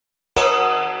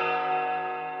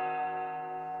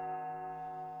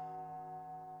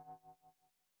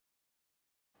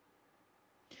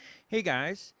Hey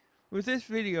guys, with this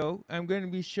video I'm going to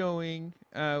be showing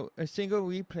a single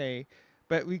replay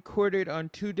but recorded on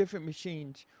two different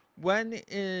machines. One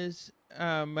is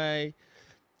my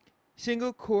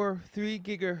single core 3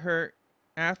 gigahertz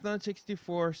Athlon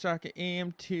 64 socket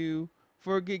AM2,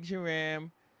 4 gigs of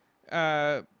RAM,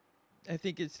 I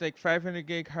think it's like 500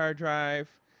 gig hard drive,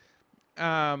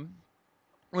 um,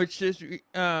 which this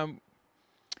replay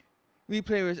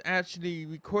was actually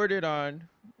recorded on,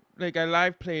 like I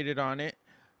live played it on it.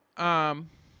 Um,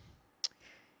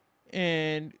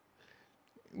 and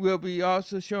we'll be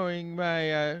also showing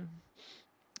my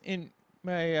in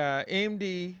my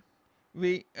AMD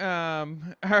R7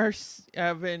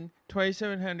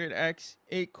 2700X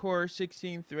 8 core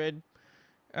 16 thread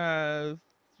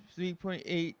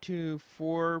 3.8 to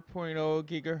 4.0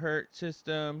 gigahertz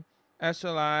system,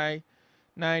 SLI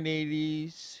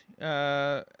 980s,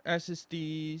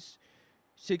 SSDs,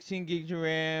 16 gigs of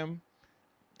RAM,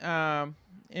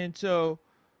 and so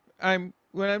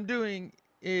what I'm doing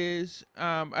is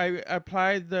I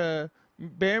applied the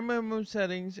bare minimum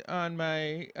settings on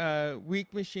my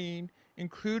weak machine,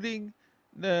 including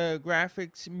the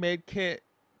graphics medkit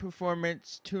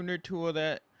performance tuner tool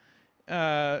that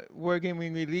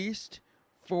Wargaming released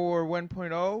for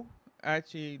 1.0.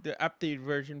 Actually, the updated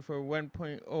version for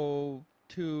 1.02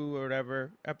 or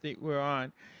whatever update we're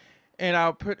on. And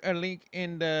I'll put a link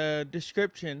in the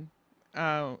description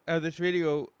of this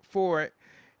video for it.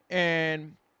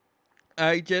 And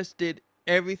I just did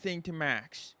everything to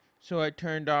max. So I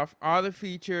turned off all the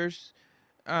features,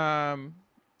 um,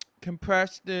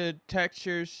 compressed the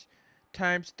textures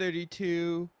times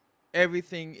 32.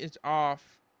 Everything is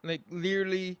off. Like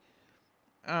literally,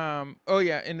 oh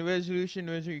yeah, and the resolution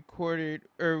was recorded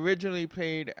or originally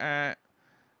played at,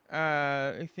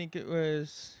 I think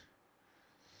it's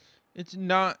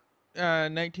not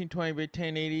 1920 by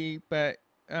 1080, but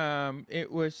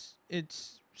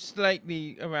it's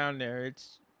slightly around there.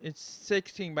 It's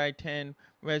 16 by 10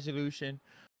 resolution.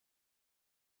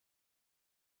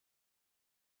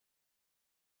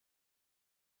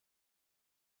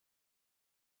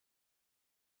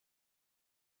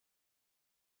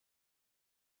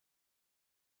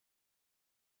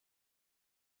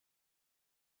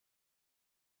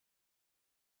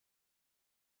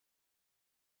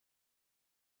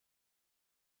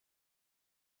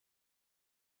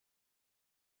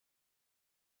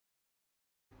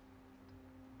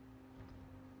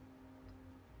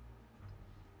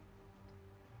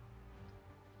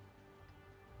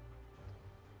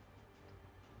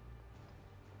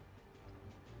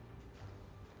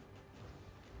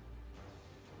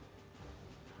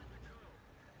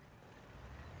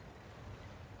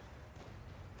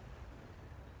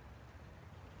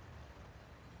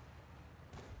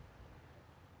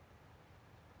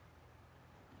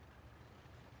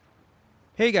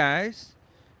 Hey guys,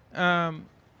 um,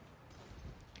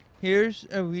 here's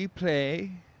a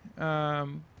replay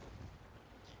um,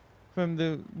 from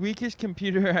the weakest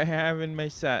computer I have in my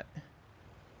set.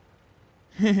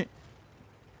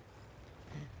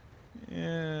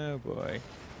 Oh boy.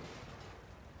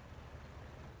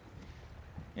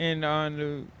 And on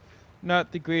the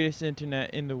not the greatest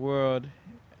internet in the world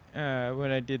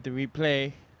when I did the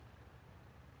replay.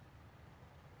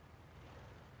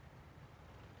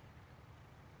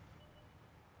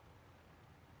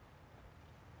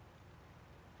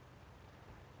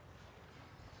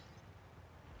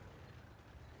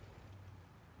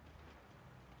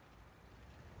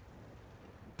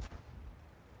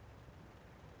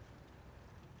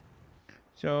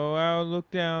 So I'll look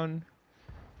down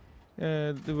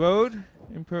the road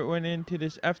and put one into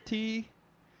this FT.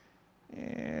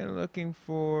 And looking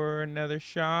for another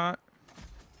shot.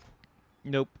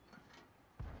 Nope.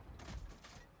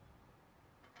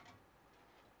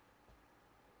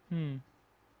 Hmm.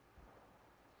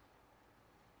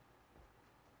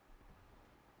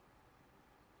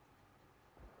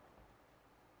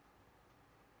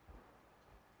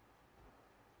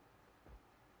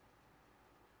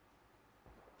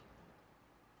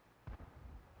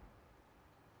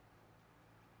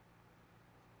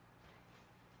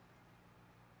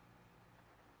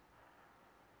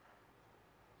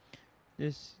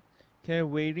 Just kind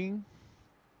of waiting,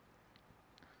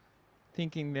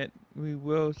 thinking that we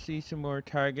will see some more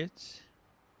targets.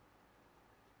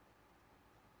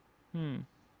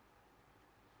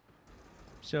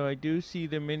 So I do see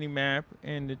the mini map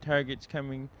and the targets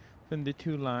coming from the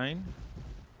 2 line.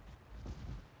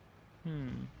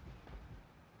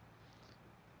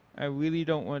 I really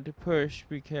don't want to push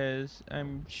because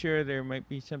I'm sure there might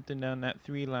be something down that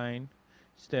 3 line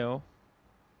still.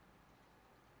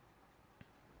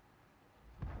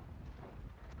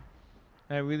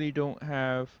 I really don't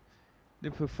have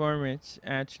the performance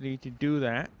actually to do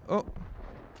that. Oh,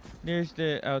 there's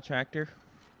the L tractor.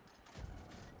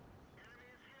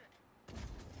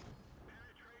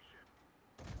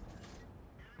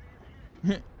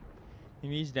 And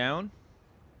he's down.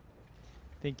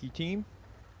 Thank you, team.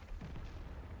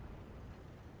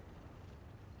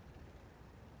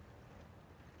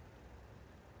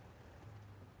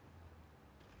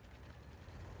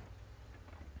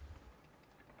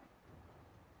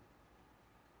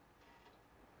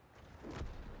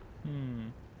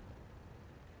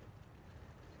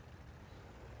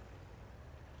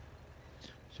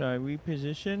 So I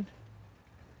reposition.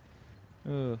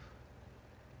 Ugh.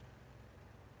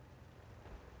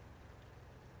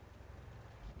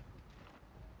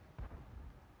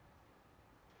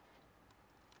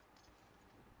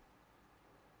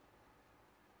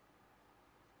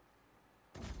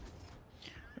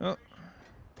 Oh.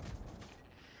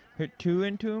 Hit 2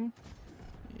 into him.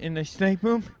 And I snipe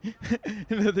him.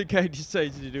 Another guy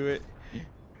decides to do it.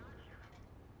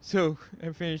 So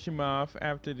I finish him off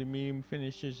after the medium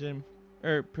finishes him.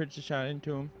 Or puts a shot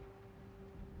into him.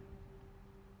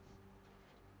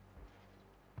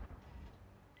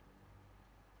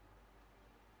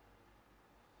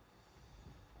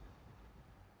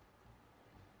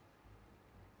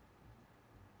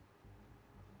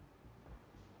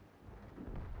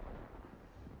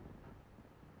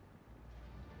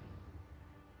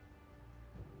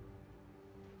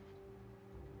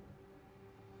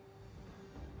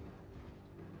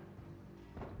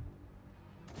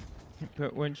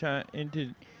 Put one shot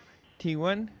into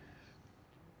T1.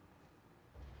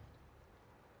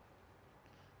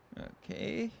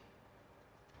 Okay.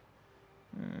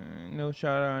 No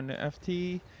shot on the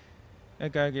FT. I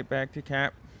gotta get back to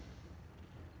cap.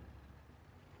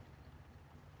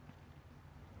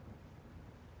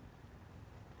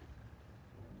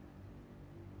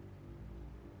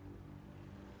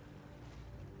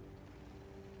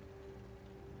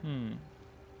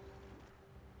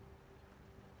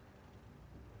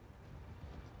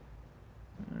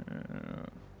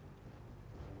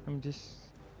 I'm just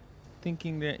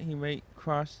thinking that he might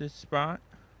cross this spot.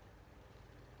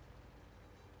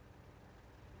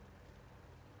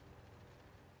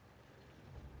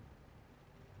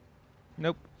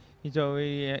 Nope, he's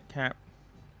already at cap.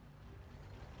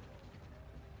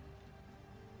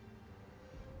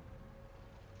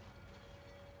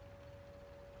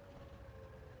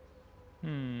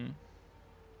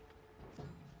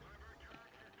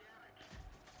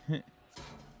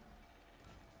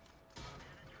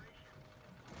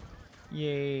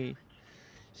 Yay.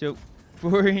 So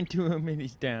 4 into him and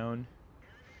he's down.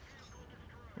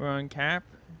 We're on cap.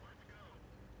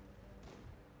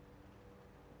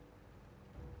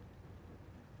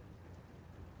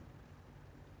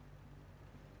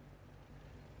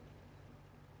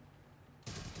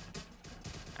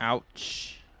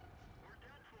 Ouch.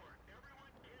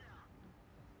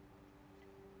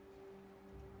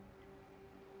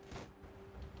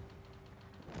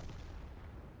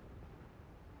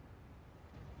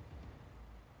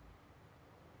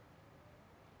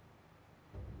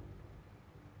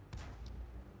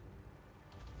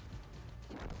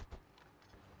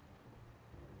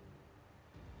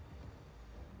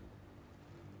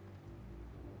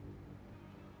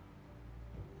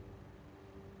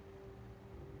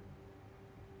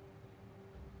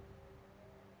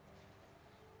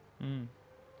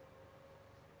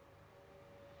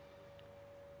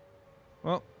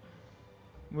 Well,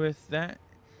 with that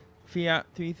Fiat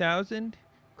 3000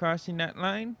 crossing that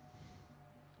line,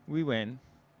 we win.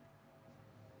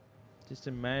 Just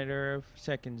a matter of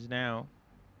seconds now.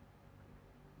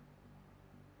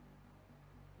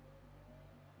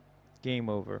 Game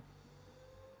over.